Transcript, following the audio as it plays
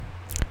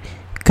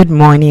Good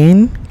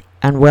morning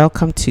and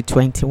welcome to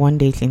 21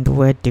 Days in the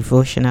Word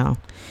devotional.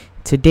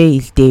 Today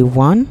is day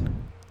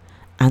 1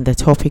 and the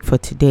topic for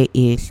today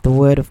is the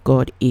Word of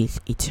God is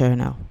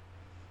eternal.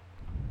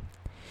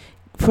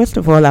 First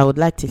of all, I would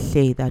like to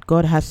say that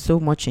God has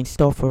so much in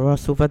store for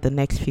us over the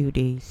next few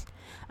days,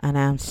 and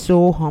I am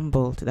so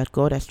humbled that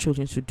God has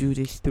chosen to do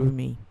this through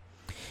me.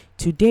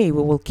 Today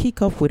we will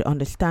kick off with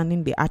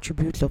understanding the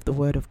attributes of the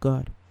Word of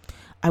God.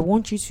 I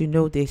want you to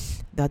know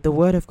this, that the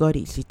Word of God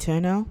is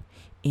eternal,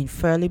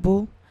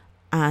 infallible,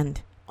 and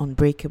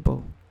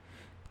unbreakable.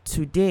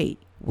 Today,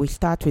 we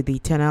start with the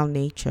eternal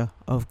nature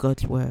of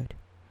God's Word.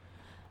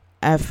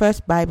 Our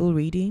first Bible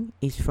reading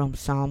is from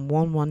Psalm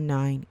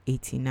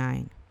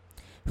 119:89.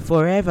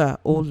 Forever,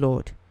 O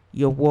Lord,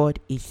 your word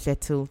is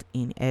settled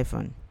in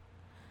heaven.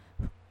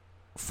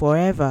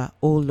 Forever,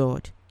 O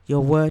Lord,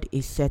 your word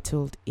is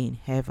settled in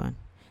heaven.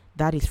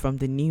 That is from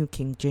the New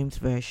King James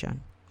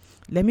Version.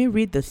 Let me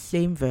read the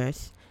same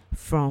verse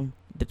from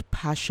the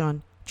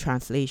Passion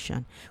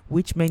Translation,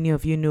 which many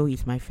of you know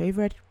is my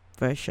favorite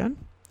version.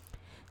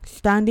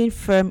 Standing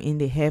firm in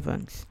the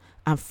heavens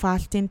and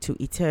fasting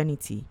to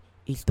eternity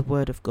is the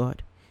word of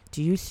God.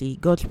 Do you see?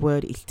 God's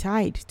word is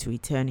tied to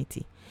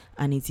eternity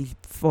and it is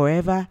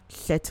forever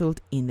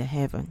settled in the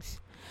heavens.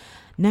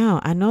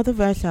 Now, another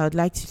verse I would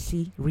like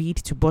to read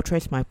to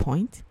buttress my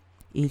point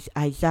is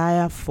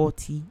Isaiah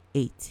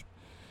 48.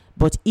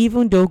 But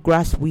even though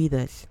grass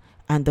withers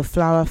and the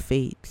flower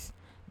fades,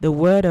 the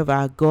word of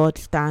our God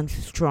stands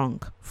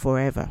strong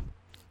forever.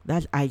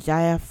 That's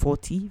Isaiah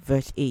 40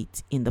 verse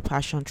 8 in the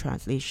Passion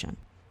Translation.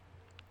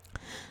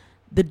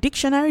 The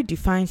dictionary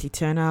defines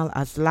eternal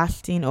as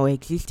lasting or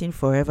existing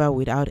forever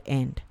without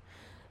end.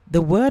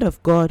 The word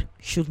of God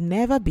should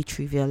never be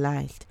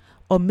trivialized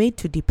or made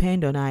to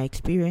depend on our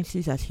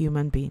experiences as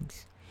human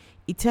beings.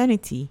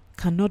 Eternity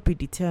cannot be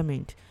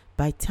determined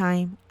by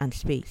time and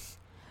space,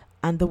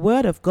 and the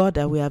word of God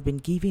that we have been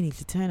given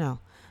is eternal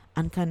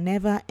and can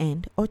never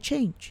end or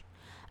change.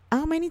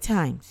 How many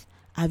times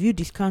have you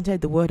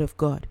discounted the word of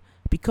God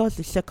because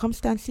the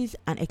circumstances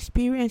and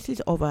experiences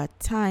of our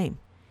time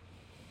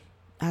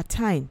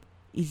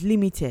is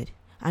limited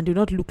and do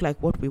not look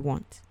like what we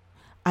want?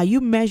 Are you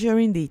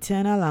measuring the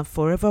eternal and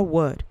forever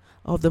word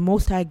of the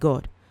Most High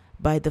God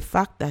by the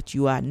fact that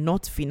you are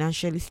not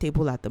financially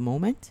stable at the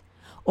moment?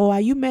 Or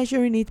are you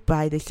measuring it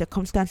by the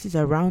circumstances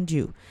around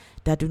you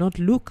that do not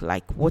look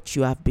like what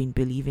you have been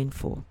believing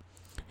for?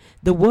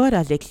 The word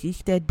has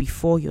existed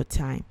before your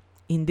time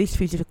in this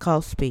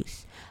physical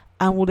space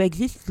and will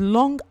exist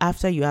long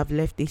after you have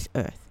left this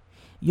earth.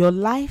 Your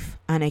life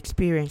and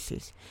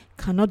experiences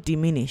cannot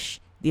diminish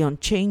the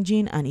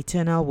unchanging and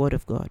eternal word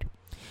of God.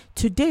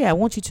 Today, I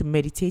want you to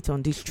meditate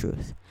on this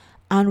truth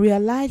and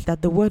realize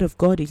that the word of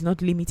God is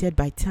not limited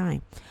by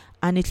time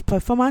and its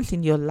performance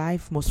in your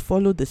life must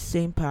follow the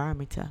same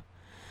parameter.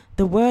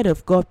 The word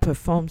of God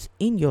performs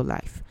in your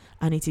life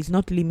and it is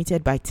not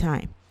limited by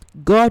time.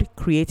 God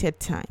created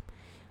time.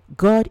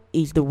 God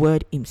is the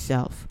word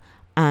himself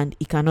and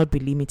it cannot be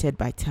limited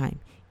by time.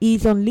 He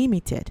is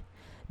unlimited.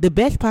 The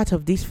best part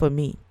of this for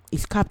me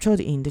is captured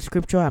in the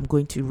scripture I'm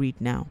going to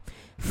read now.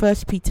 1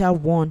 Peter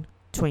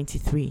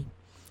 1:23.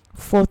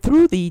 For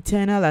through the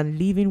eternal and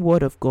living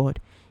word of God,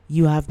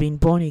 you have been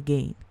born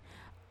again.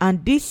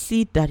 And this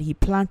seed that he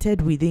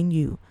planted within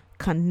you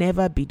can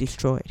never be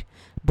destroyed,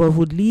 but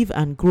would live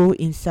and grow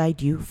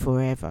inside you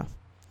forever.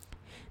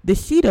 The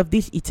seed of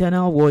this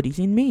eternal word is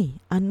in me,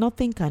 and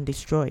nothing can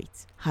destroy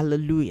it.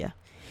 Hallelujah.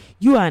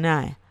 You and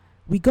I,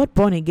 we got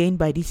born again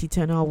by this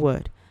eternal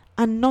word,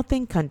 and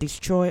nothing can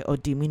destroy or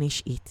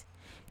diminish it.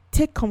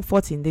 Take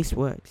comfort in these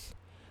words.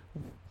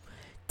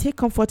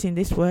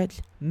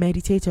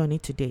 Meditate on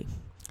it today,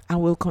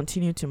 and we'll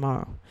continue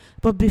tomorrow.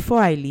 But before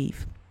I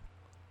leave,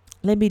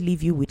 let me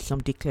leave you with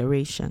some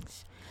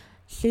declarations.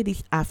 Say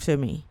this after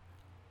me.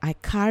 I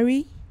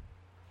carry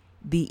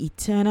the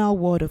eternal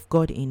word of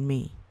God in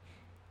me.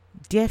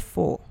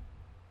 Therefore,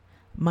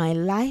 my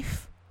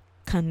life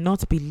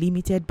cannot be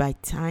limited by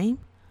time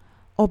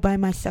or by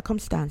my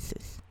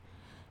circumstances.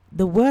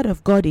 The word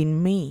of God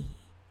in me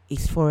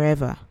is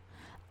forever,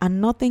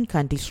 and nothing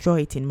can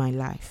destroy it in my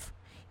life.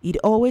 It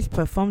always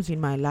performs in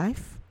my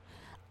life,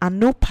 and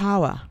no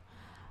power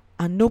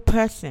and no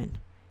person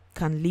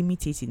can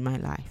limit it in my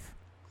life.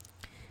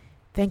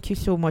 Thank you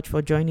so much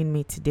for joining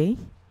me today,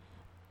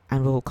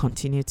 and we'll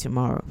continue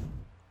tomorrow.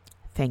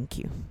 Thank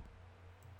you.